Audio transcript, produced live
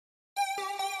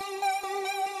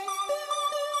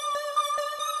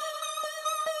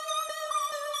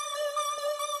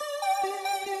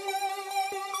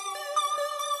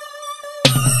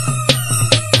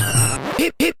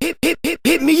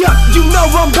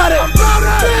I'm about it.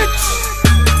 Bitch,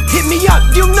 hit me up,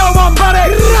 you know I'm about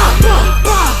it.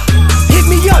 Hit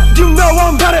me up, you know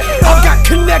I'm about it. I've got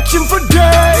connection for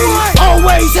days.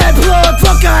 Always had plug,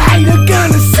 fuck a hater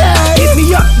gonna say. Hit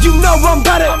me up, you know I'm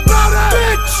about it.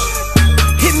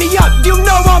 Bitch, hit me up, you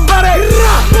know I'm about it.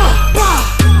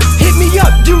 Hit me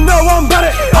up, you know I'm about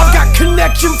it. I've got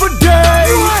connection for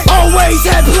days. Always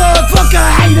had plug, fuck a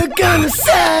hater gonna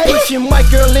say. Pushing white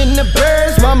girl in the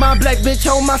birds while my black bitch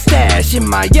hold my stash. And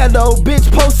my yellow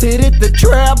bitch posted at the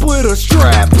trap with a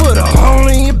strap. Put a hole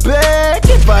in your back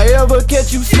if I ever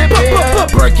catch you slipping.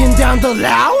 Breaking down the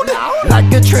loud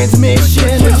like a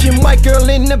transmission. Pushing white girl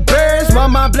in the birds while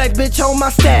my black bitch hold my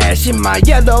stash. And my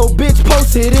yellow bitch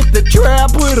posted at the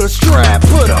trap with a strap.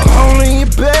 Put a hole in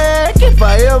your back if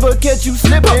I ever catch you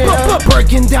slipping.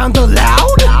 Breaking down the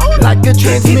loud like a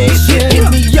transmission. Hit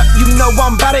me up, you know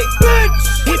I'm about it.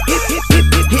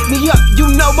 Hit me up, you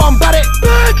know I'm about it.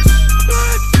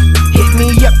 Hit me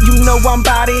up, you know I'm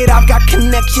about it. I've got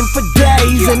connection for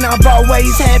days, and I've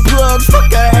always had plugs.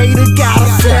 Fuck a hater, gotta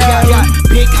say.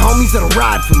 Big homies that'll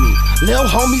ride for me, little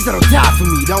homies that'll die for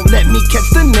me. Don't let me catch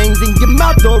the names in your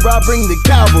mouth or I'll bring the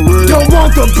cavalry. Don't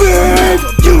want the beef,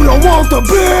 you don't want the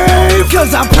beef,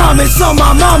 cause I promise on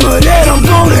my mama that I'm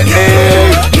gonna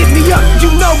eat. Hit me up,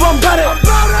 you know I'm about it.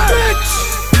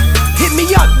 Hit me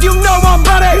up, you know I'm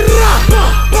about it.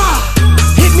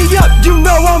 Hit me up, you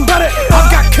know I'm about it.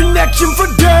 I've got connection for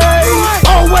days.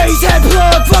 Always had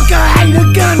plug, fuck a hater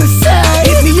gonna say.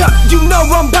 Hit me up, you know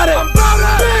I'm about it.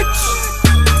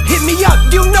 Hit me up,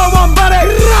 you know I'm about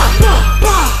it.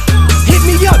 Hit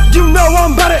me up, you know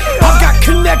I'm about it. I've got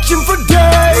connection for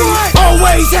days.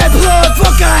 Always had plug,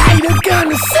 fuck a hater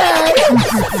gonna say.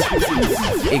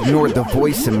 Ignore the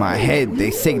voice in my head. They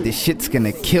say this shit's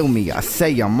gonna kill me. I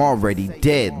say I'm already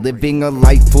dead. Living a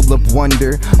life full of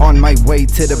wonder, on my way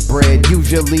to the bread.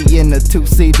 Usually in a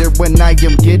two-seater when I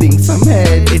am getting some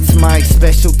head. It's my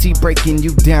specialty, breaking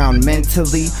you down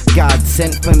mentally. God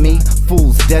sent for me,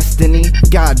 fool's destiny.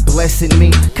 God blessing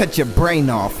me. Cut your brain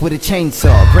off with a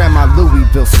chainsaw. Grab my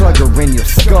Louisville slugger in your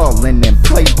skull and then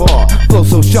play ball. Flow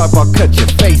so sharp I'll cut your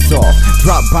face off.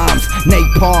 Drop bombs,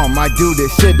 napalm. I do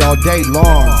this shit all day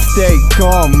long. Stay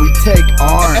calm, we take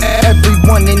on.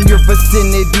 Everyone in your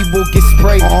vicinity will get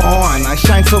sprayed on. I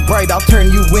shine so bright I'll turn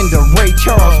you into Ray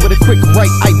Charles. With a quick right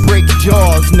I break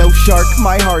jaws. No shark,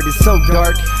 my heart is so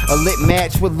dark. A lit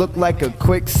match would look like a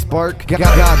quick spark.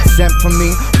 God sent for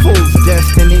me, fool's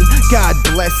destiny. God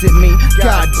blessed me,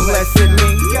 God blessed me,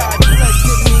 God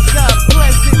blessed me, God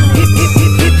blessed me.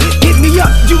 Hit me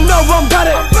up, you know I'm about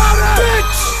it.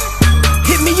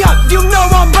 Hit me up, you know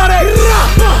I'm about it.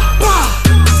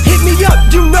 Hit me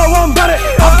up, you know I'm about it.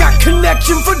 I've got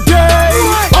connection for days.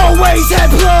 Always had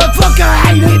plug, fuck a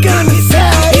hater gonna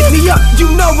say. Hit me up,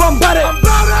 you know I'm about it.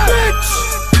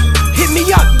 Hit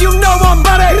me up, you know I'm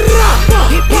about it.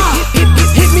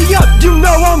 Hit me up, you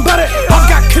know I'm about it. I've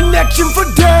got connection for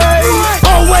days.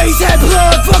 Always had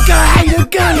plug, fuck a hater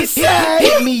gonna say.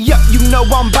 Hit me up, you know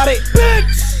I'm about it.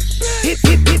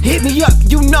 Hit me up,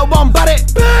 you know I'm about it.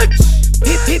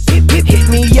 Hit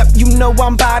me up, you know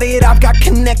I'm about it. I've got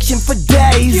connection for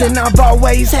days, and I've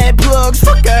always had plugs.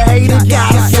 Fuck a hater,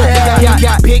 gotta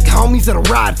say. Big homies that'll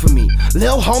ride for me,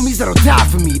 little homies that'll die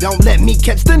for me. Don't let me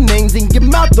catch the names in your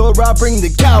mouth or I'll bring the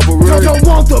cavalry. Don't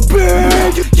want the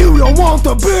beef, you don't want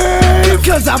the beef,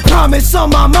 cause I promise on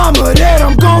my mama that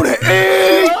I'm gonna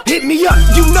eat. Hit me up,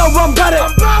 you know I'm about it.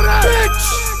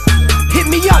 Hit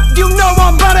me up, you know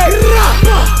I'm about it.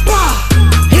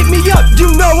 Hit me up, you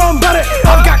know I'm about it.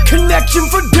 I've got connection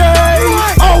for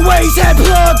days. Always had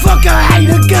plug, fuck a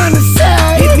hater gonna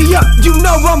say. Hit me up, you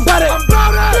know I'm about it.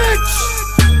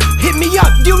 Hit me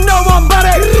up, you know I'm about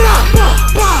it.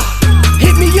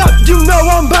 Hit me up, you know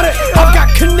I'm about it. I've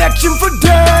got connection for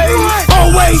days.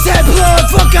 Always had plug,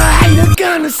 fuck a hater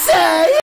gonna say.